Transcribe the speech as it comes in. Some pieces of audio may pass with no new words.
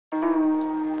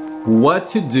What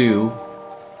to do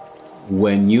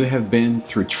when you have been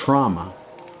through trauma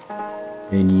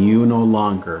and you no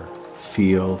longer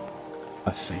feel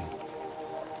a thing.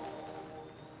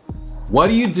 What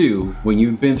do you do when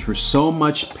you've been through so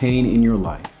much pain in your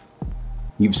life?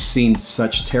 You've seen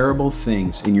such terrible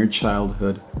things in your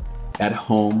childhood, at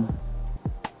home,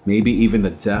 maybe even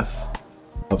the death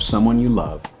of someone you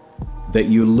love, that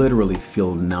you literally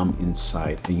feel numb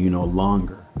inside and you no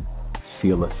longer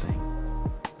feel a thing.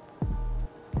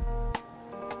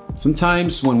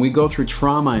 Sometimes when we go through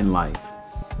trauma in life,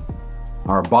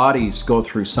 our bodies go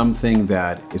through something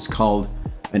that is called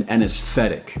an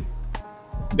anesthetic.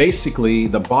 Basically,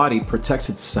 the body protects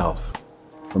itself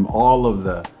from all of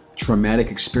the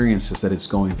traumatic experiences that it's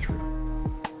going through.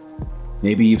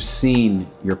 Maybe you've seen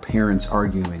your parents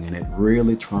arguing and it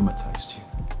really traumatized you.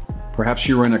 Perhaps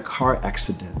you were in a car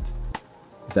accident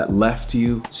that left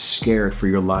you scared for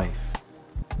your life.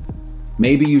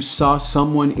 Maybe you saw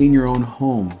someone in your own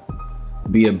home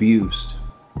be abused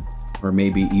or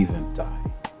maybe even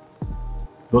die.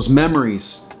 Those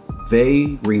memories,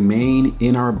 they remain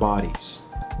in our bodies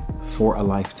for a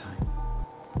lifetime.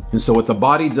 And so what the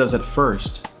body does at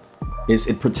first is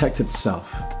it protects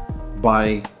itself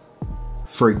by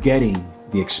forgetting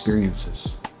the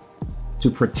experiences, to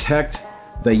protect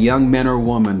the young man or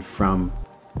woman from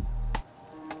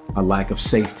a lack of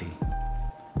safety,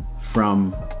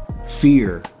 from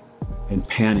fear and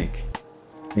panic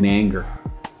and anger.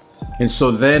 And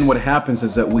so then what happens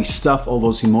is that we stuff all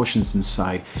those emotions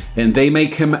inside, and they may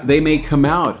come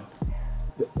out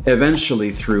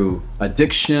eventually through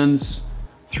addictions,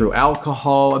 through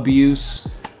alcohol abuse,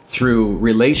 through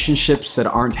relationships that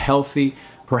aren't healthy,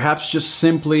 perhaps just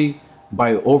simply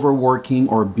by overworking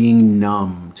or being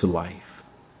numb to life.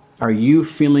 Are you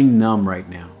feeling numb right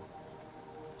now?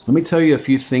 Let me tell you a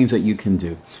few things that you can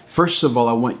do. First of all,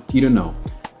 I want you to know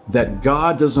that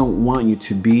God doesn't want you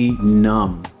to be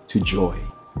numb to joy.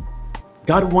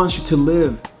 God wants you to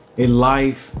live a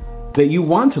life that you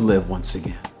want to live once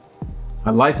again.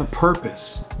 A life of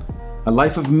purpose, a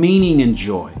life of meaning and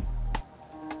joy.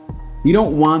 You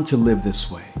don't want to live this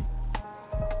way.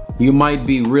 You might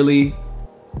be really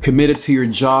committed to your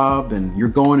job and you're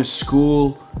going to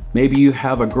school. Maybe you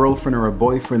have a girlfriend or a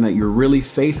boyfriend that you're really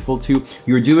faithful to.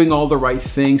 You're doing all the right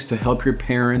things to help your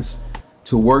parents,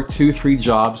 to work 2-3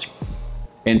 jobs,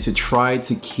 and to try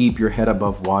to keep your head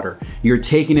above water. You're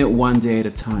taking it one day at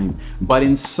a time, but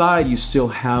inside you still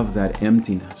have that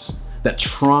emptiness, that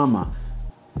trauma,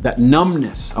 that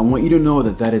numbness. I want you to know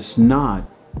that that is not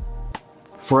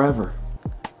forever.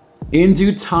 In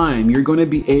due time, you're going to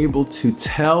be able to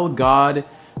tell God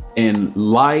and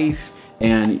life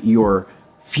and your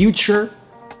future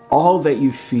all that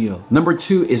you feel. Number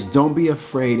 2 is don't be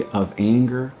afraid of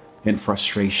anger and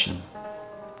frustration.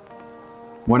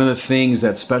 One of the things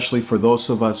that, especially for those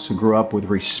of us who grew up with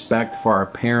respect for our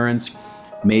parents,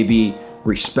 maybe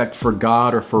respect for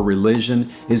God or for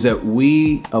religion, is that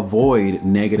we avoid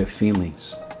negative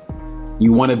feelings.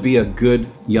 You want to be a good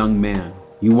young man.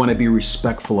 You want to be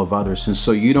respectful of others. And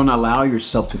so you don't allow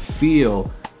yourself to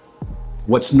feel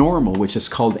what's normal, which is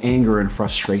called anger and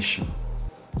frustration.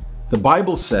 The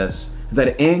Bible says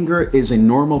that anger is a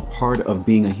normal part of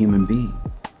being a human being.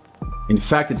 In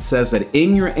fact, it says that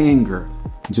in your anger,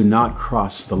 do not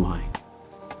cross the line.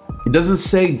 It doesn't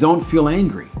say don't feel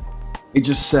angry. It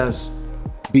just says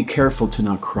be careful to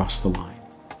not cross the line.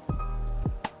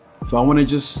 So I want to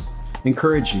just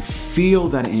encourage you, feel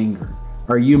that anger.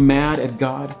 Are you mad at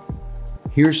God?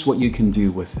 Here's what you can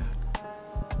do with that.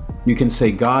 You can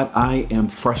say, God, I am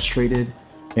frustrated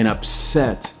and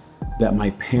upset that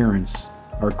my parents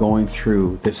are going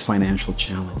through this financial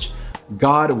challenge.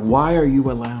 God, why are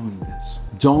you allowing this?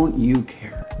 Don't you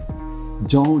care?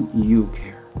 Don't you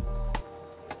care?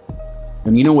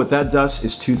 And you know what that does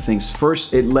is 2 things.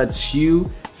 First, it lets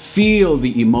you feel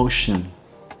the emotion.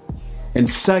 And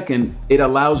second, it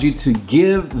allows you to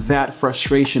give that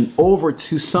frustration over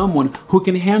to someone who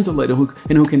can handle it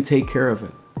and who can take care of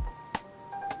it.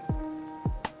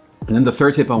 And then the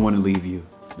third tip I want to leave you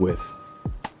with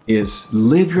is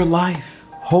live your life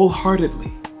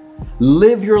wholeheartedly.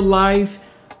 Live your life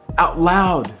out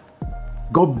loud.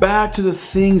 Go back to the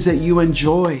things that you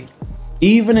enjoy.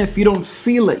 Even if you don't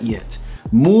feel it yet,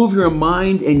 move your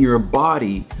mind and your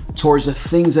body towards the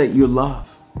things that you love.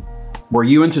 Were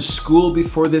you into school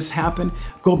before this happened?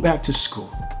 Go back to school.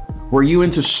 Were you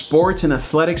into sports and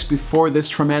athletics before this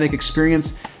traumatic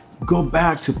experience? Go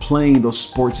back to playing those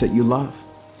sports that you love.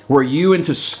 Were you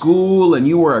into school and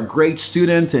you were a great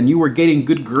student and you were getting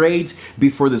good grades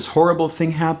before this horrible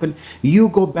thing happened? You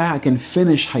go back and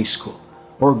finish high school.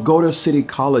 or go to City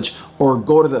College, or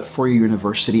go to that four-year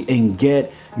university and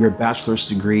get your bachelor's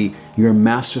degree, your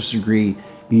master's degree,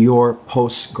 your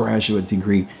postgraduate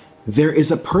degree. There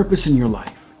is a purpose in your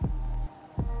life.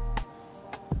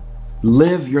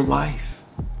 Live your life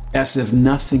as if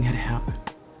nothing had happened.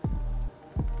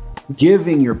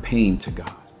 Giving your pain to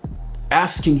God,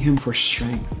 asking Him for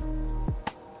strength.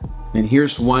 And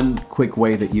here's one quick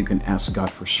way that you can ask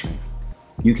God for strength.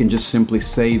 You can just simply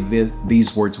say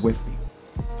these words with me.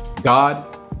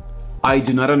 God, I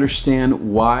do not understand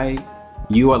why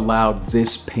you allowed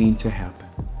this pain to happen,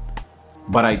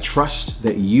 but I trust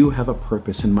that you have a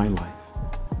purpose in my life.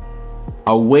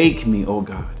 Awake me, O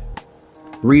God.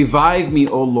 Revive me,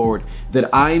 O Lord, that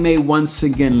I may once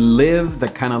again live the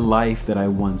kind of life that I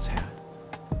once had.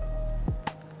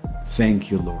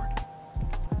 Thank you, Lord.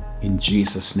 In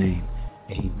Jesus' name,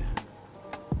 amen.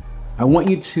 I want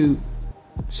you to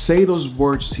say those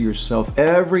words to yourself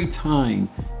every time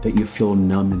that you feel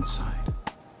numb inside.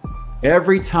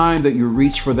 Every time that you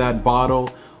reach for that bottle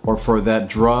or for that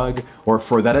drug or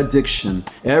for that addiction,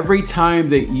 every time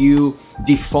that you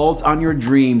default on your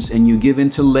dreams and you give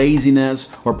into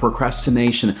laziness or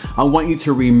procrastination, I want you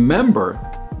to remember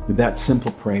that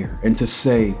simple prayer and to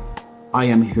say, I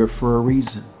am here for a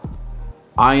reason.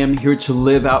 I am here to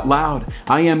live out loud.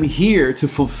 I am here to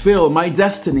fulfill my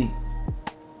destiny.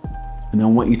 And I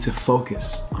want you to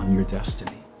focus on your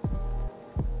destiny.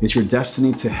 Is your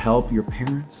destiny to help your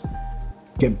parents?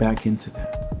 Get back into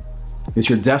that. Is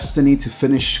your destiny to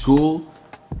finish school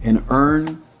and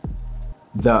earn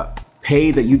the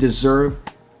pay that you deserve?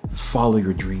 Follow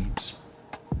your dreams.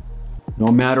 No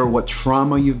matter what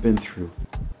trauma you've been through,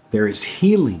 there is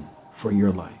healing for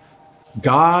your life.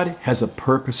 God has a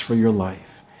purpose for your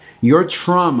life. Your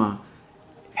trauma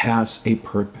has a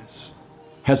purpose,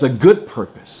 has a good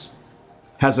purpose,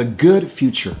 has a good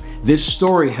future. This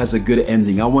story has a good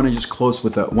ending. I want to just close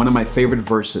with one of my favorite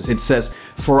verses. It says,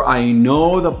 "For I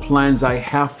know the plans I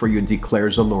have for you,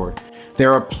 declares the Lord.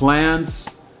 There are plans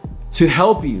to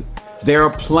help you. There are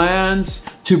plans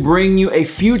to bring you a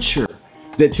future,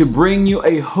 that to bring you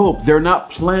a hope. They're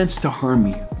not plans to harm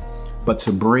you, but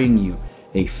to bring you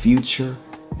a future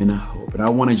and a hope." And I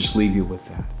want to just leave you with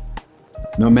that.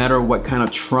 No matter what kind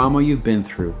of trauma you've been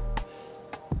through,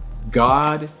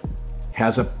 God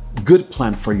has a good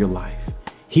plan for your life.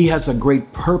 He has a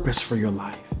great purpose for your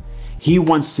life. He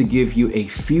wants to give you a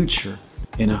future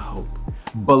and a hope.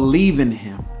 Believe in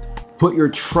Him. Put your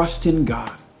trust in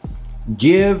God.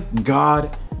 Give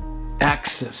God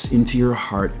access into your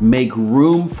heart. Make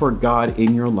room for God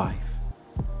in your life,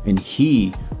 and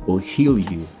He will heal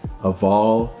you of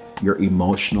all your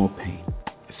emotional pain.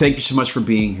 Thank you so much for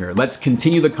being here. Let's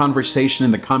continue the conversation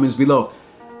in the comments below.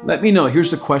 Let me know.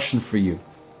 Here's a question for you.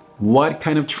 What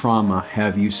kind of trauma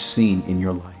have you seen in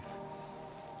your life?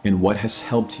 And what has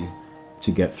helped you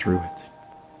to get through it?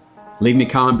 Leave me a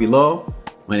comment below.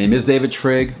 My name is David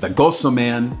Trig, the Gozo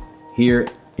Man, here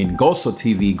in Gozo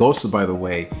TV. Gozo, by the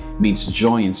way, means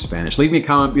joy in Spanish. Leave me a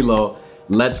comment below.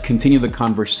 Let's continue the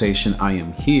conversation. I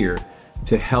am here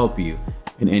to help you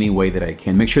in any way that I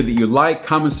can. Make sure that you like,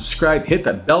 comment, subscribe, hit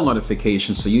that bell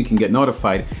notification so you can get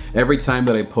notified every time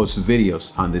that I post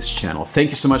videos on this channel.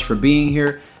 Thank you so much for being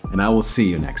here, and I will see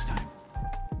you next time.